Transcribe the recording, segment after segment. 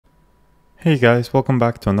Hey guys, welcome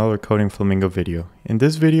back to another Coding Flamingo video. In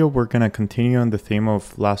this video, we're going to continue on the theme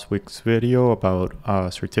of last week's video about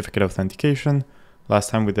certificate authentication. Last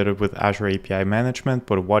time we did it with Azure API management,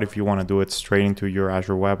 but what if you want to do it straight into your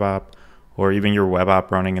Azure web app or even your web app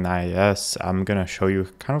running in IIS? I'm going to show you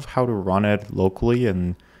kind of how to run it locally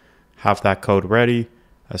and have that code ready.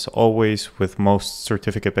 As always, with most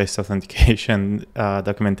certificate-based authentication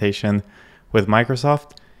documentation with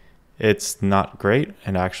Microsoft, it's not great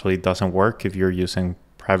and actually doesn't work if you're using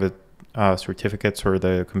private certificates or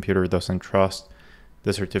the computer doesn't trust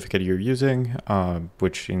the certificate you're using,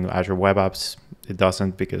 which in Azure Web Apps, it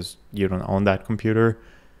doesn't because you don't own that computer.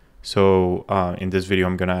 So in this video,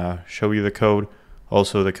 I'm going to show you the code.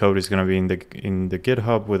 Also, the code is going to be in the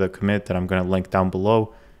GitHub with a commit that I'm going to link down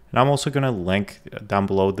below. And I'm also going to link down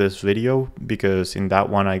below this video because in that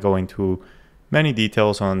one, I go into many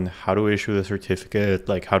details on how to issue the certificate,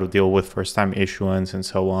 like how to deal with first-time issuance and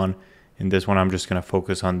so on. In this one, I'm just going to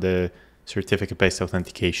focus on the certificate-based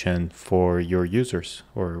authentication for your users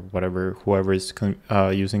or whoever is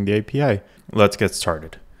using the API. Let's get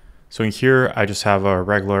started. So in here, I just have a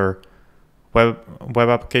regular web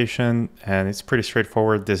application, and it's pretty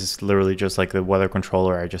straightforward. This is literally just like the weather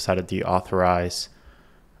controller. I just added the authorize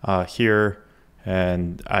here.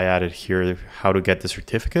 And I added here how to get the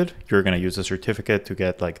certificate. You're going to use the certificate to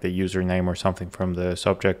get like the username or something from the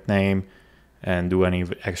subject name and do any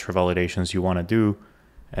extra validations you want to do.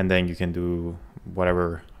 And then you can do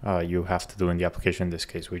whatever you have to do in the application. In this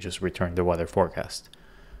case, we just return the weather forecast.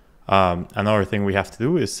 Another thing we have to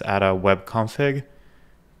do is add a web config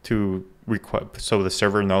to request, so the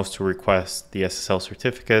server knows to request the SSL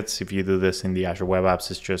certificates. If you do this in the Azure Web Apps,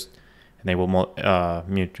 it's just enable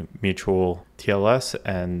mutual TLS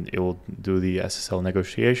and it will do the SSL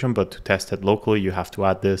negotiation, but to test it locally, you have to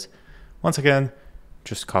add this. Once again,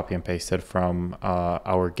 just copy and paste it from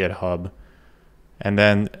our GitHub. And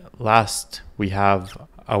then last, we have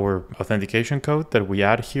our authentication code that we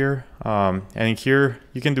add here. And in here,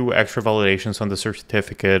 you can do extra validations on the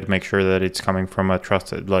certificate, make sure that it's coming from a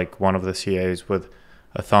trusted, like one of the CAs with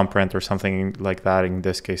a thumbprint or something like that. In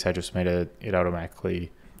this case, I just made it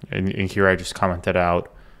automatically. In here, I just commented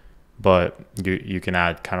out, but you can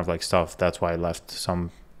add kind of like stuff. That's why I left something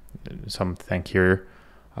here.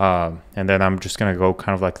 And then I'm just going to go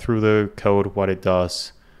kind of like through the code, what it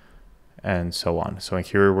does, and so on. So in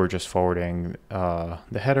here, we're just forwarding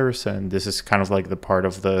the headers, and this is kind of like the part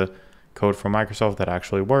of the code from Microsoft that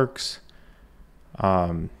actually works.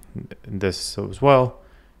 This as well.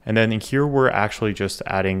 And then in here, we're actually just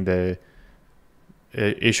adding the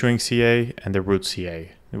issuing CA and the root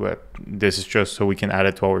CA. This is just so we can add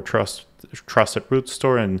it to our trusted root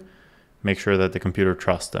store and make sure that the computer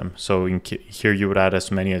trusts them. So in here you would add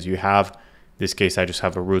as many as you have. In this case, I just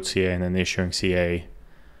have a root CA and an issuing CA.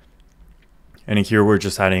 And in here, we're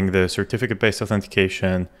just adding the certificate-based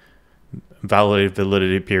authentication, validated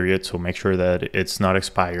validity period, so make sure that it's not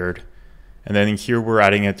expired. And then in here, we're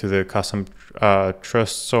adding it to the custom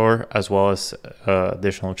trust store as well as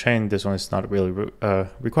additional chain. This one is not really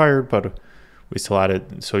required, but we still add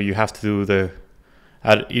it. So you have to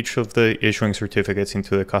add each of the issuing certificates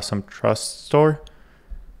into the custom trust store.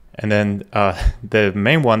 And then the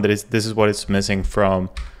main one this is what is missing from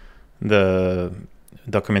the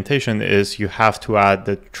documentation is you have to add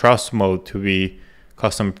the trust mode to be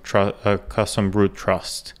custom root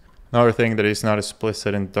trust. Another thing that is not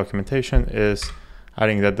explicit in documentation is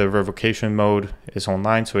adding that the revocation mode is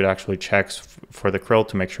online, so it actually checks for the CRIL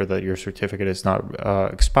to make sure that your certificate is not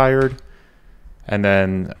expired, and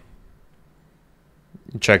then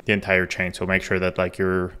check the entire chain, so make sure that like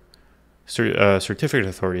your certificate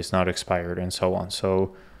authority is not expired and so on.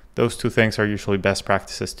 So those two things are usually best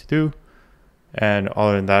practices to do, and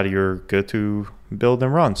other than that, you're good to build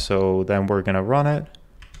and run. So then we're gonna run it,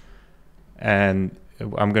 and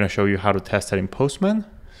I'm going to show you how to test it in Postman.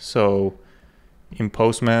 So in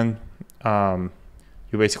Postman,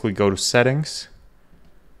 you basically go to settings,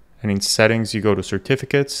 and in settings, you go to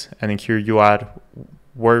certificates, and in here you add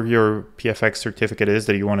where your PFX certificate is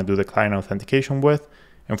that you want to do the client authentication with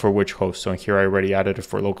and for which host. So in here, I already added it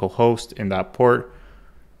for local host in that port,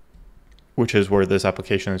 which is where this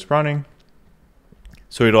application is running.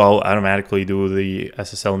 So it'll automatically do the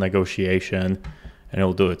SSL negotiation, and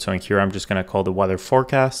it'll do it. So in here, I'm just going to call the weather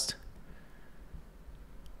forecast.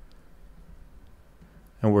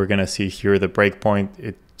 And we're going to see here the breakpoint.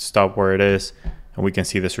 It stopped where it is, and we can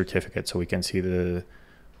see the certificate. So we can see the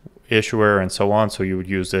issuer and so on. So you would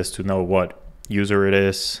use this to know what user it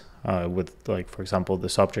is with, like, for example, the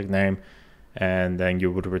subject name, and then you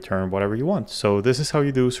would return whatever you want. So this is how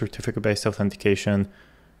you do certificate-based authentication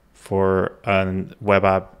for a web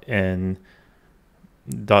app in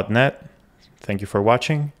 .NET. Thank you for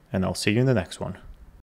watching, and I'll see you in the next one.